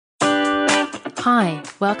Hi,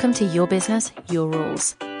 welcome to Your Business, Your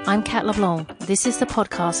Rules. I'm Kat LeBlanc. This is the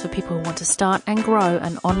podcast for people who want to start and grow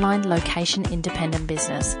an online location-independent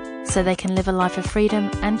business so they can live a life of freedom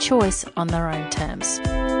and choice on their own terms.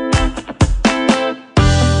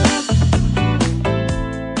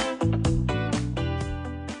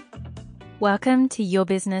 Welcome to Your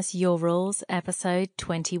Business, Your Rules, episode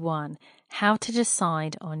 21, How to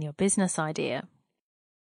Decide on Your Business Idea.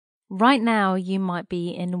 Right now, you might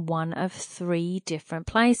be in one of three different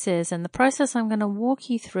places, and the process I'm going to walk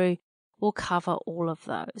you through will cover all of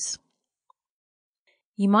those.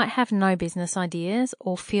 You might have no business ideas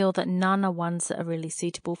or feel that none are ones that are really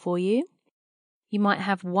suitable for you. You might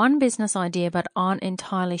have one business idea but aren't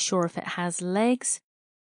entirely sure if it has legs.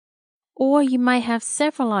 Or you may have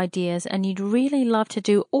several ideas and you'd really love to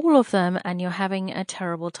do all of them and you're having a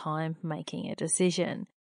terrible time making a decision.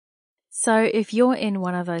 So if you're in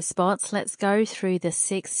one of those spots, let's go through the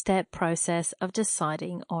 6-step process of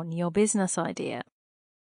deciding on your business idea.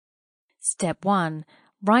 Step 1,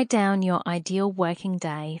 write down your ideal working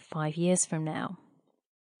day 5 years from now.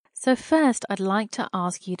 So first, I'd like to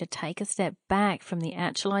ask you to take a step back from the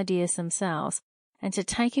actual ideas themselves and to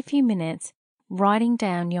take a few minutes writing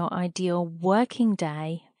down your ideal working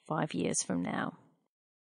day 5 years from now.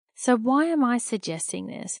 So why am I suggesting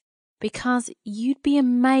this? Because you'd be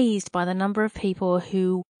amazed by the number of people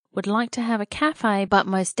who would like to have a cafe but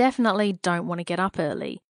most definitely don't want to get up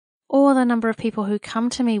early, or the number of people who come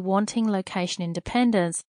to me wanting location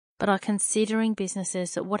independence but are considering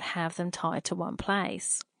businesses that would have them tied to one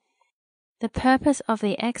place. The purpose of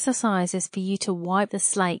the exercise is for you to wipe the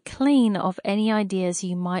slate clean of any ideas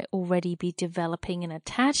you might already be developing an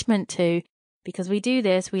attachment to, because we do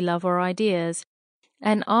this, we love our ideas,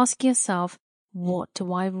 and ask yourself, what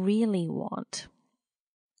do I really want?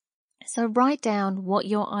 So write down what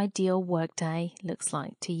your ideal workday looks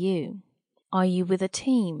like to you. Are you with a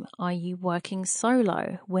team? Are you working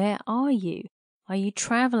solo? Where are you? Are you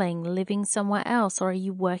traveling, living somewhere else, or are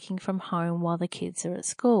you working from home while the kids are at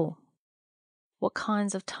school? What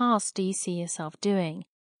kinds of tasks do you see yourself doing?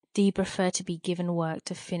 Do you prefer to be given work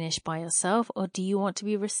to finish by yourself, or do you want to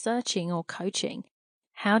be researching or coaching?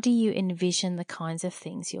 How do you envision the kinds of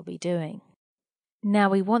things you'll be doing?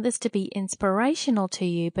 Now, we want this to be inspirational to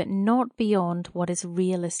you, but not beyond what is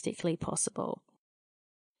realistically possible.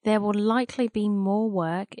 There will likely be more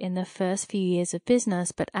work in the first few years of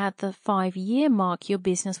business, but at the 5-year mark, your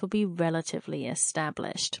business will be relatively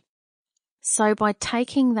established. So by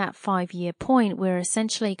taking that 5-year point, we're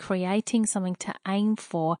essentially creating something to aim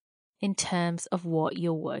for in terms of what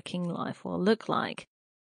your working life will look like.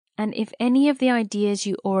 And if any of the ideas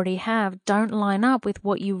you already have don't line up with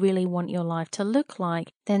what you really want your life to look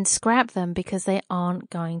like, then scrap them because they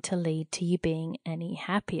aren't going to lead to you being any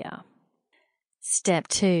happier. Step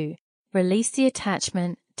 2, release the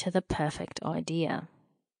attachment to the perfect idea.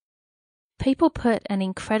 People put an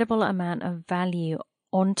incredible amount of value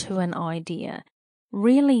onto an idea.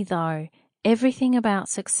 Really though, everything about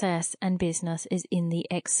success and business is in the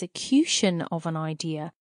execution of an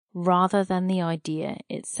idea rather than the idea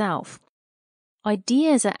itself.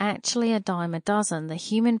 Ideas are actually a dime a dozen. The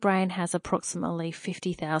human brain has approximately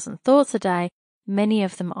 50,000 thoughts a day, many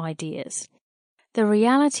of them ideas. The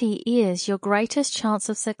reality is your greatest chance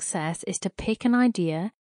of success is to pick an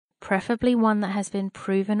idea, preferably one that has been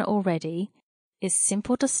proven already, is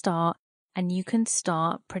simple to start, and you can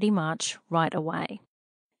start pretty much right away.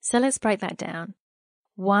 So let's break that down.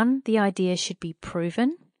 1, the idea should be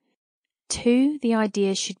proven. 2, the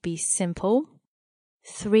idea should be simple.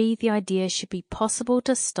 3, the idea should be possible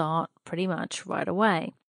to start pretty much right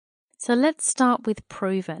away. So let's start with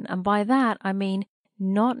proven, and by that I mean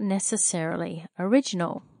not necessarily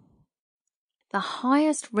original. The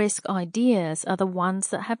highest risk ideas are the ones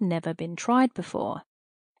that have never been tried before.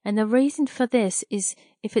 And the reason for this is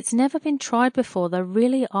if it's never been tried before, there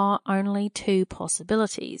really are only 2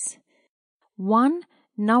 possibilities. 1,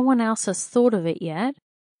 no one else has thought of it yet,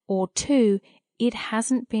 or 2, it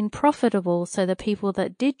hasn't been profitable, so the people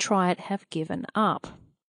that did try it have given up.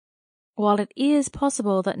 While it is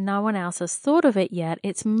possible that no one else has thought of it yet,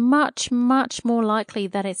 it's much, much more likely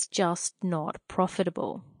that it's just not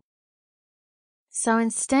profitable. So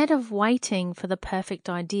instead of waiting for the perfect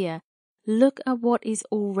idea, look at what is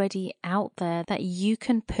already out there that you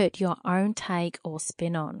can put your own take or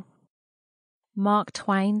spin on. Mark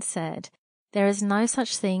Twain said, "There is no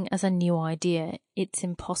such thing as a new idea. It's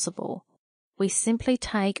impossible. We simply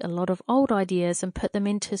take a lot of old ideas and put them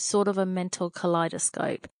into sort of a mental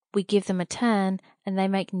kaleidoscope. We give them a turn and they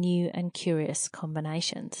make new and curious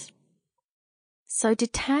combinations." So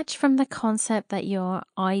detach from the concept that your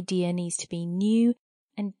idea needs to be new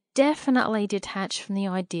and definitely detach from the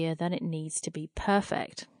idea that it needs to be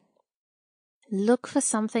perfect. Look for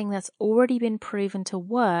something that's already been proven to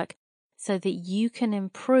work so that you can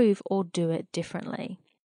improve or do it differently.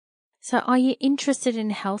 So are you interested in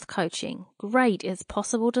health coaching? Great, it's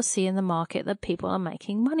possible to see in the market that people are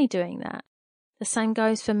making money doing that. The same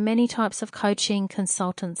goes for many types of coaching,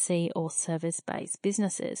 consultancy, or service-based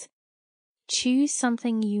businesses. Choose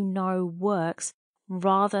something you know works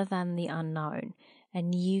rather than the unknown,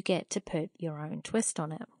 and you get to put your own twist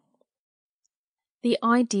on it. The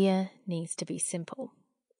idea needs to be simple.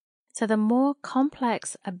 So the more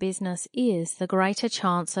complex a business is, the greater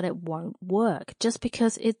chance that it won't work just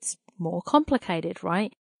because it's more complicated,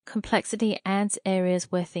 right? Complexity adds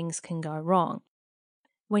areas where things can go wrong.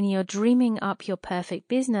 When you're dreaming up your perfect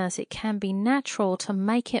business, it can be natural to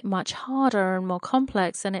make it much harder and more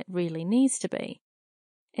complex than it really needs to be.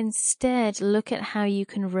 Instead, look at how you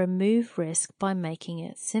can remove risk by making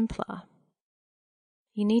it simpler.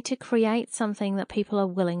 You need to create something that people are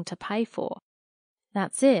willing to pay for.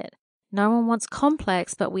 That's it. No one wants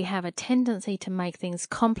complex, but we have a tendency to make things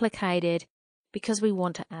complicated because we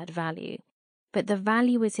want to add value. But the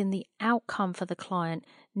value is in the outcome for the client,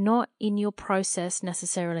 not in your process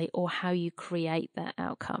necessarily or how you create that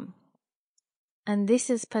outcome. And this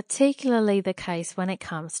is particularly the case when it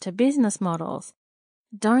comes to business models.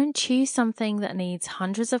 Don't choose something that needs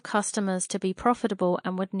hundreds of customers to be profitable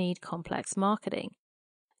and would need complex marketing.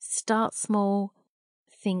 Start small,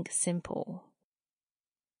 think simple.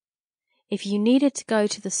 If you needed to go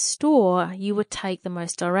to the store, you would take the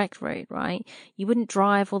most direct route, right? You wouldn't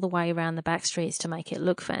drive all the way around the back streets to make it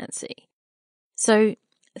look fancy. So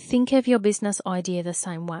think of your business idea the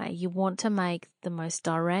same way. You want to make the most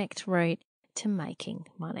direct route to making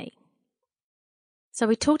money. So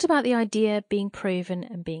we talked about the idea being proven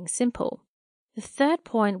and being simple. The third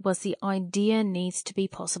point was the idea needs to be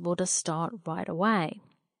possible to start right away.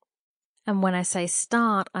 And when I say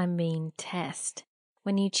start, I mean test.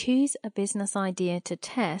 When you choose a business idea to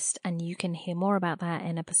test, and you can hear more about that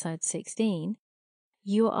in episode 16,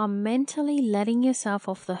 you are mentally letting yourself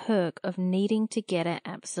off the hook of needing to get it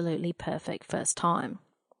absolutely perfect first time.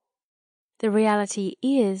 The reality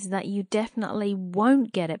is that you definitely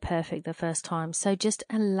won't get it perfect the first time, so just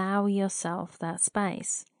allow yourself that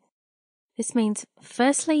space. This means,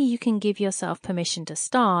 firstly, you can give yourself permission to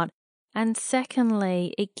start, and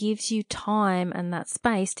secondly, it gives you time and that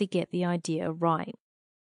space to get the idea right.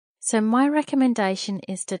 So my recommendation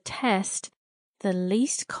is to test the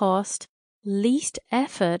least cost, least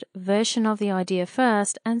effort version of the idea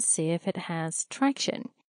first and see if it has traction.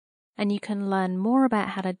 And you can learn more about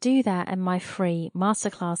how to do that in my free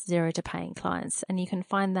masterclass, Zero to Paying Clients. And you can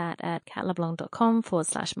find that at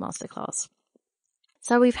katleblanc.com/masterclass.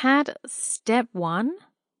 So we've had step 1,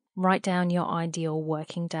 write down your ideal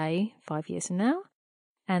working day 5 years from now.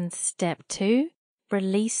 And step 2,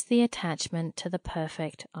 release the attachment to the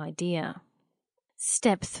perfect idea.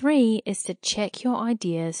 Step 3 is to check your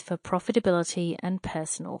ideas for profitability and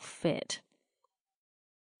personal fit.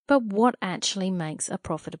 But what actually makes a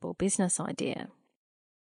profitable business idea?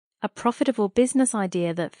 A profitable business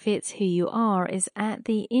idea that fits who you are is at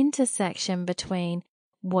the intersection between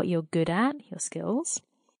what you're good at, your skills,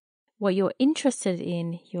 what you're interested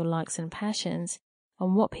in, your likes and passions,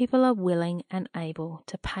 and what people are willing and able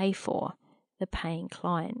to pay for, the paying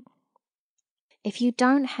client. If you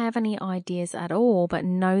don't have any ideas at all but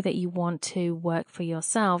know that you want to work for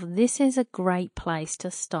yourself, this is a great place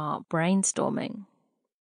to start brainstorming.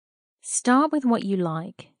 Start with what you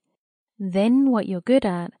like, then what you're good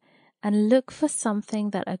at, and look for something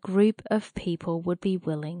that a group of people would be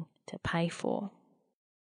willing to pay for.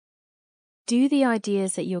 Do the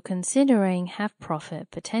ideas that you're considering have profit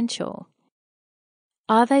potential?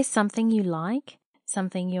 Are they something you like,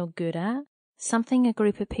 something you're good at, something a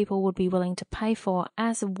group of people would be willing to pay for,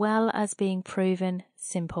 as well as being proven,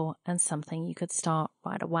 simple, and something you could start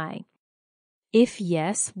right away? If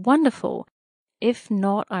yes, wonderful. If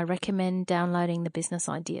not, I recommend downloading the Business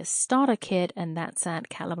Ideas Starter Kit, and that's at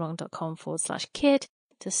katleblanc.com/kit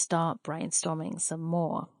to start brainstorming some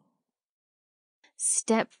more.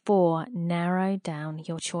 Step 4, narrow down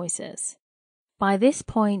your choices. By this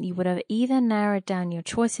point, you would have either narrowed down your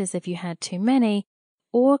choices if you had too many,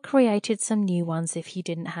 or created some new ones if you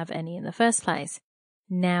didn't have any in the first place.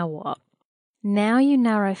 Now what? Now you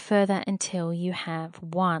narrow further until you have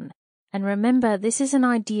one. And remember, this is an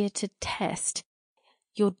idea to test.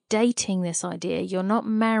 You're dating this idea. You're not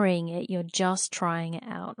marrying it. You're just trying it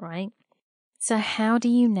out, right? So how do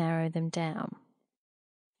you narrow them down?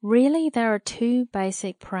 Really, there are 2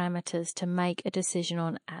 basic parameters to make a decision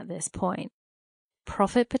on at this point: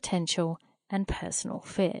 profit potential and personal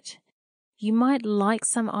fit. You might like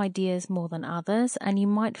some ideas more than others, and you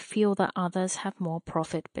might feel that others have more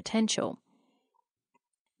profit potential.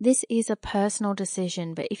 This is a personal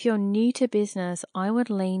decision, but if you're new to business, I would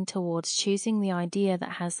lean towards choosing the idea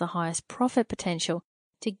that has the highest profit potential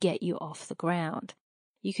to get you off the ground.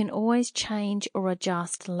 You can always change or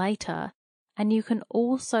adjust later, and you can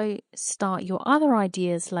also start your other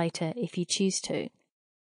ideas later if you choose to.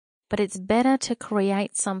 But it's better to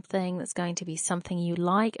create something that's going to be something you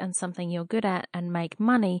like and something you're good at and make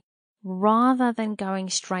money, rather than going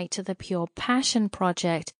straight to the pure passion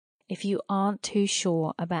project if you aren't too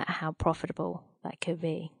sure about how profitable that could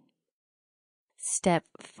be. Step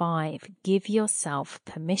 5, give yourself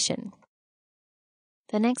permission.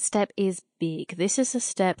 The next step is big. This is a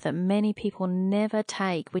step that many people never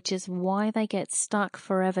take, which is why they get stuck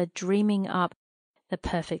forever dreaming up the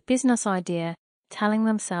perfect business idea, telling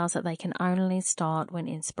themselves that they can only start when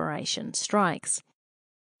inspiration strikes.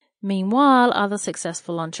 Meanwhile, other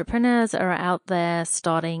successful entrepreneurs are out there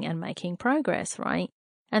starting and making progress, right?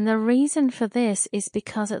 And the reason for this is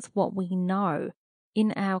because it's what we know.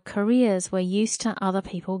 In our careers, we're used to other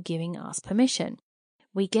people giving us permission.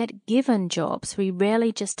 We get given jobs. We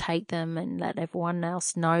rarely just take them and let everyone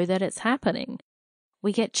else know that it's happening.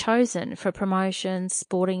 We get chosen for promotions,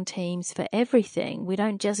 sporting teams, for everything. We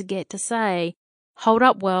don't just get to say, hold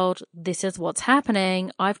up world, this is what's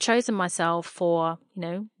happening. I've chosen myself for,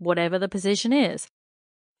 whatever the position is.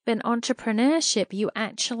 But in entrepreneurship, you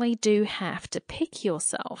actually do have to pick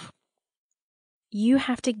yourself. You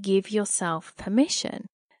have to give yourself permission.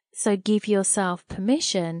 So give yourself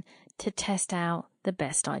permission to test out the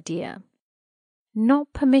best idea.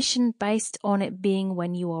 Not permission based on it being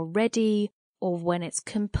when you are ready or when it's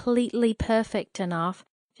completely perfect enough.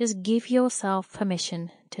 Just give yourself permission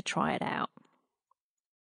to try it out.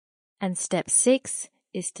 And step 6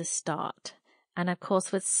 is to start. And of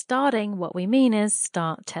course, with starting, what we mean is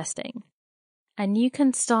start testing. And you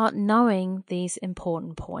can start knowing these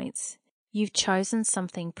important points. You've chosen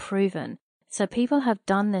something proven. So people have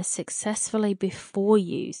done this successfully before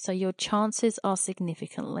you, so your chances are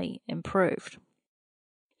significantly improved.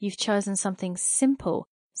 You've chosen something simple,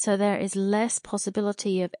 so there is less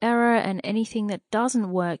possibility of error, and anything that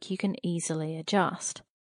doesn't work you can easily adjust.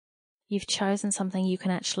 You've chosen something you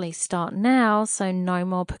can actually start now, so no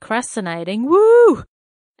more procrastinating. Woo!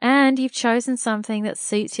 And you've chosen something that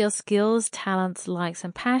suits your skills, talents, likes,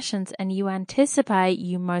 and passions, and you anticipate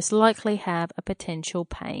you most likely have a potential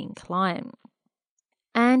paying client.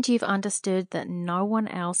 And you've understood that no one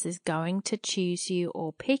else is going to choose you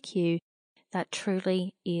or pick you. That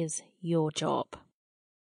truly is your job.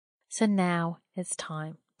 So now it's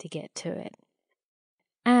time to get to it.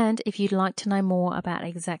 And if you'd like to know more about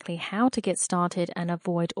exactly how to get started and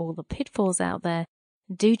avoid all the pitfalls out there,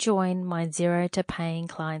 do join my Zero to Paying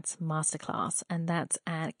Clients Masterclass, and that's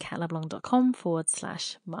at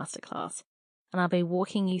katleblanc.com/masterclass. And I'll be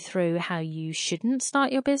walking you through how you shouldn't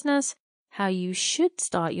start your business, how you should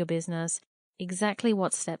start your business, exactly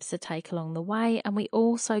what steps to take along the way, and we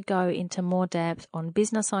also go into more depth on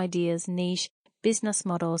business ideas, niche, business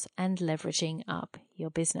models, and leveraging up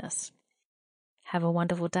your business. Have a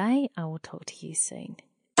wonderful day. I will talk to you soon.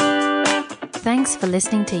 Thanks for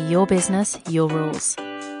listening to Your Business, Your Rules.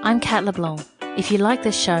 I'm Kat LeBlanc. If you like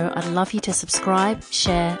this show, I'd love you to subscribe,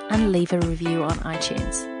 share, and leave a review on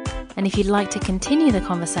iTunes. And if you'd like to continue the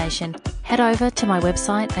conversation, head over to my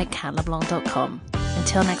website at katleblanc.com.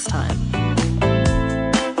 Until next time.